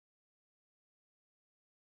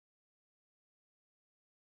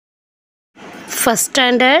First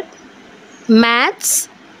Standard Maths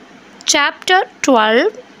Chapter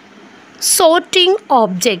 12 Sorting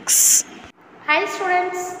Objects. Hi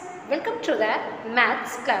students, welcome to the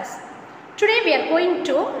Maths class. Today we are going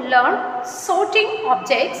to learn sorting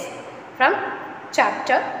objects from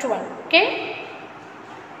Chapter 12. Okay?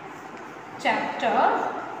 Chapter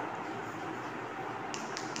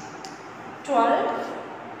 12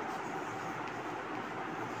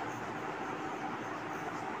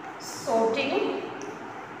 Sorting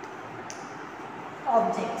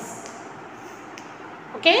objects.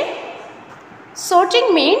 Okay?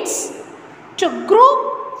 Sorting means to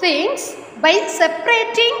group things by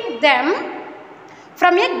separating them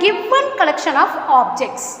from a given collection of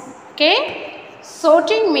objects. Okay?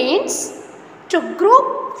 Sorting means to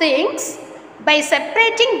group things by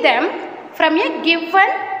separating them from a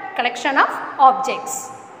given collection of objects.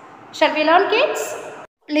 Shall we learn, kids?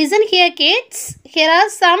 Listen here, kids. Here are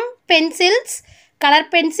some pencils, color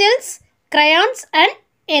pencils, crayons and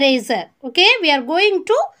eraser. Okay, we are going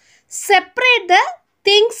to separate the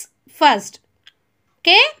things first.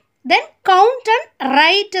 Okay, then count and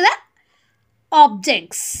write the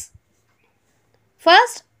objects.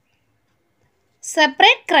 First,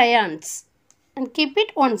 separate crayons and keep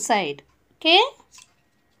it one side. Okay.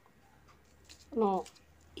 No,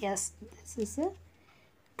 yes, this is a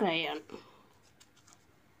crayon.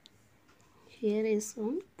 Here is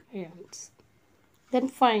one crayons. Then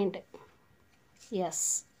find.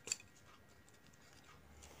 Yes.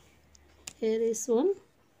 Here is one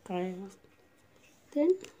crayon.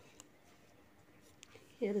 Then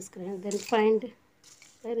here is crayon. Then find.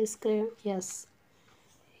 Where is crayon? Yes.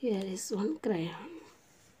 Here is one crayon.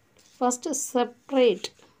 First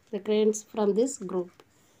separate the crayons from this group.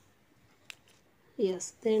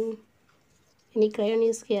 Yes. Then any crayon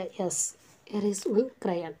is here. Yes. Here is one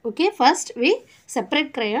crayon. Okay, first we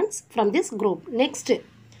separate crayons from this group. Next,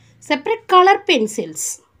 separate color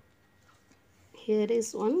pencils. Here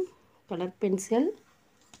is one color pencil.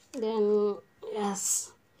 Then,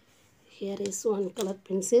 yes, here is one color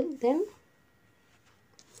pencil. Then,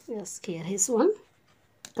 yes, here is one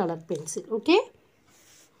color pencil. Okay,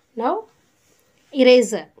 now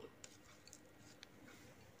eraser.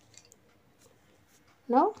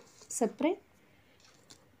 Now, separate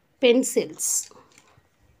pencils.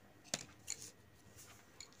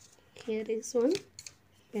 Here is one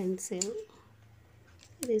pencil.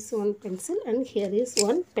 Here is one pencil and here is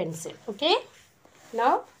one pencil. Okay.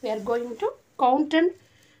 Now we are going to count and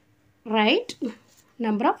write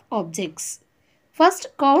number of objects.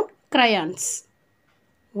 First count crayons.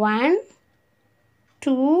 1,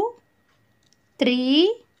 2,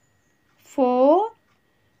 3, 4,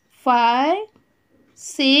 5,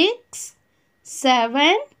 6,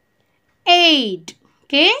 7, 8.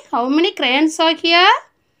 Okay, how many crayons are here?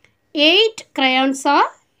 8 crayons are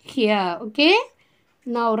here. Okay,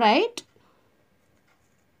 now write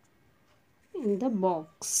in the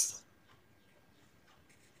box.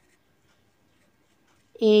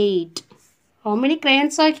 8. How many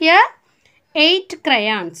crayons are here? 8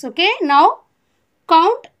 crayons. Okay, now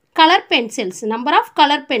count color pencils. Number of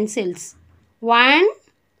color pencils. 1,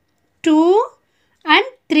 2 and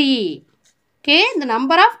 3. Okay, the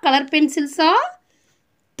number of color pencils are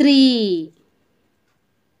 3.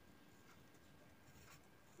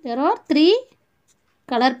 There are 3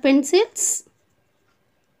 color pencils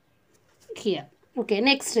here. Okay,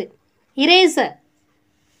 next. Eraser.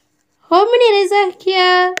 How many eraser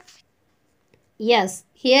here? Yes,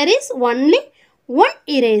 here is only one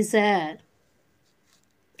eraser.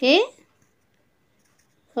 Okay.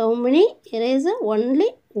 How many eraser?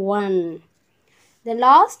 Only one. The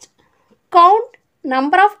last, count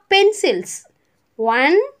number of pencils.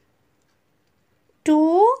 1,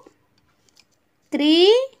 2,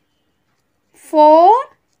 3, 4,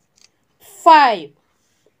 5.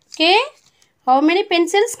 Okay. How many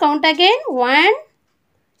pencils? Count again. 1,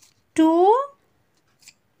 2,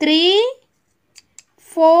 3,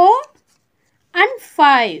 4 and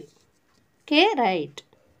 5. Okay, right.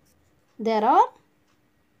 There are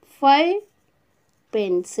 5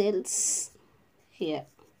 pencils here.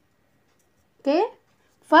 Okay,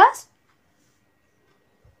 first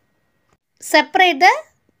separate the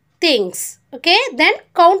things. Okay, then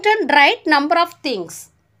count and write number of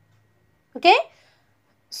things. Okay,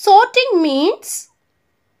 sorting means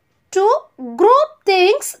to group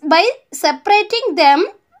things by separating them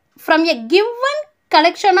from a given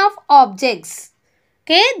collection of objects.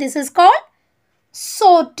 Okay, this is called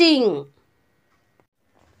sorting.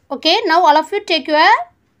 Okay, now all of you take your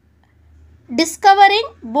Discovering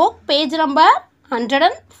book, page number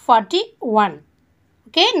 141.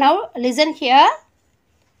 Okay, now listen here.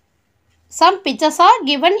 some pictures are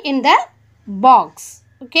given in the box.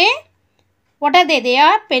 Okay. What are they? They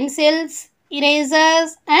are pencils,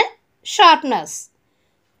 erasers and sharpeners.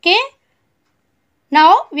 Okay.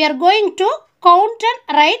 Now we are going to count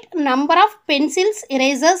and write number of pencils,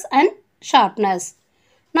 erasers and sharpeners.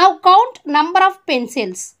 Now count number of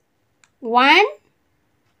pencils. 1,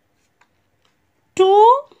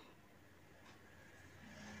 2,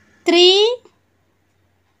 3,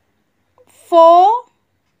 4,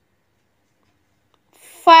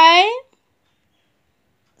 5,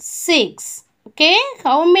 6. Okay,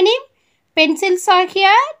 how many pencils are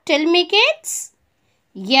here? Tell me, kids.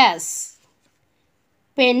 Yes.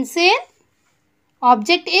 Pencil.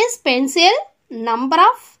 Object is pencil. Number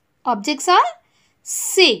of objects are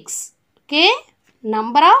 6. Okay.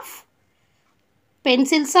 Number of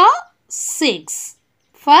pencils are 6.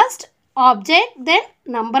 First object, then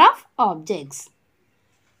number of objects.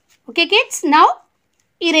 Okay, kids. Now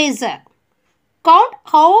eraser. Count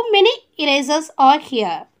how many erasers are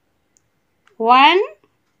here. 1,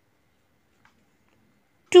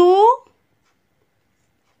 2,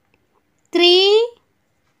 3,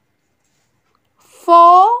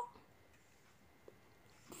 4,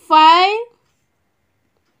 5,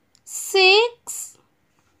 6,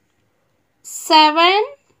 7,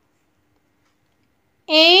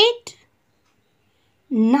 8,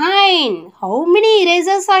 9. How many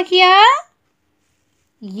erasers are here?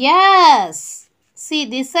 Yes. See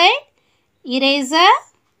this side eraser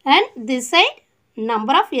and this side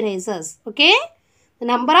number of erasers. Okay. The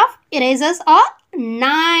number of erasers are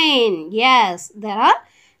 9. Yes. There are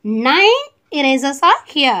 9 erasers are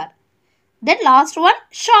here. Then last one,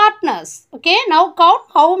 sharpeners. Okay. Now count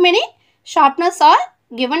how many sharpeners are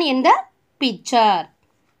given in the picture.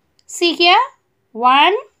 See here.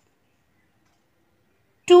 1,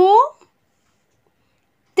 2,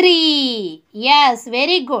 3. Yes.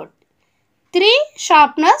 Very good. 3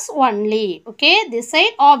 sharpeners only. Okay. This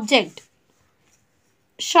side object.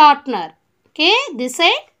 Sharpener. Okay. This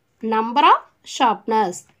side number of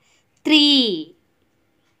sharpeners. 3.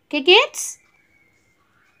 Okay, kids.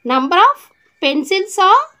 Number of pencils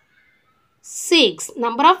are 6.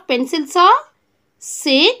 Number of pencils are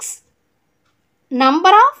 6. Number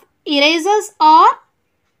of erasers are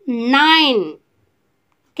 9.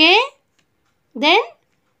 Okay. Then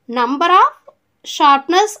number of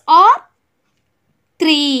sharpeners are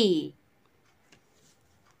 3.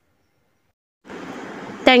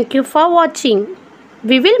 Thank you for watching.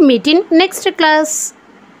 We will meet in next class.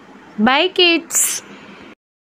 Bye, kids.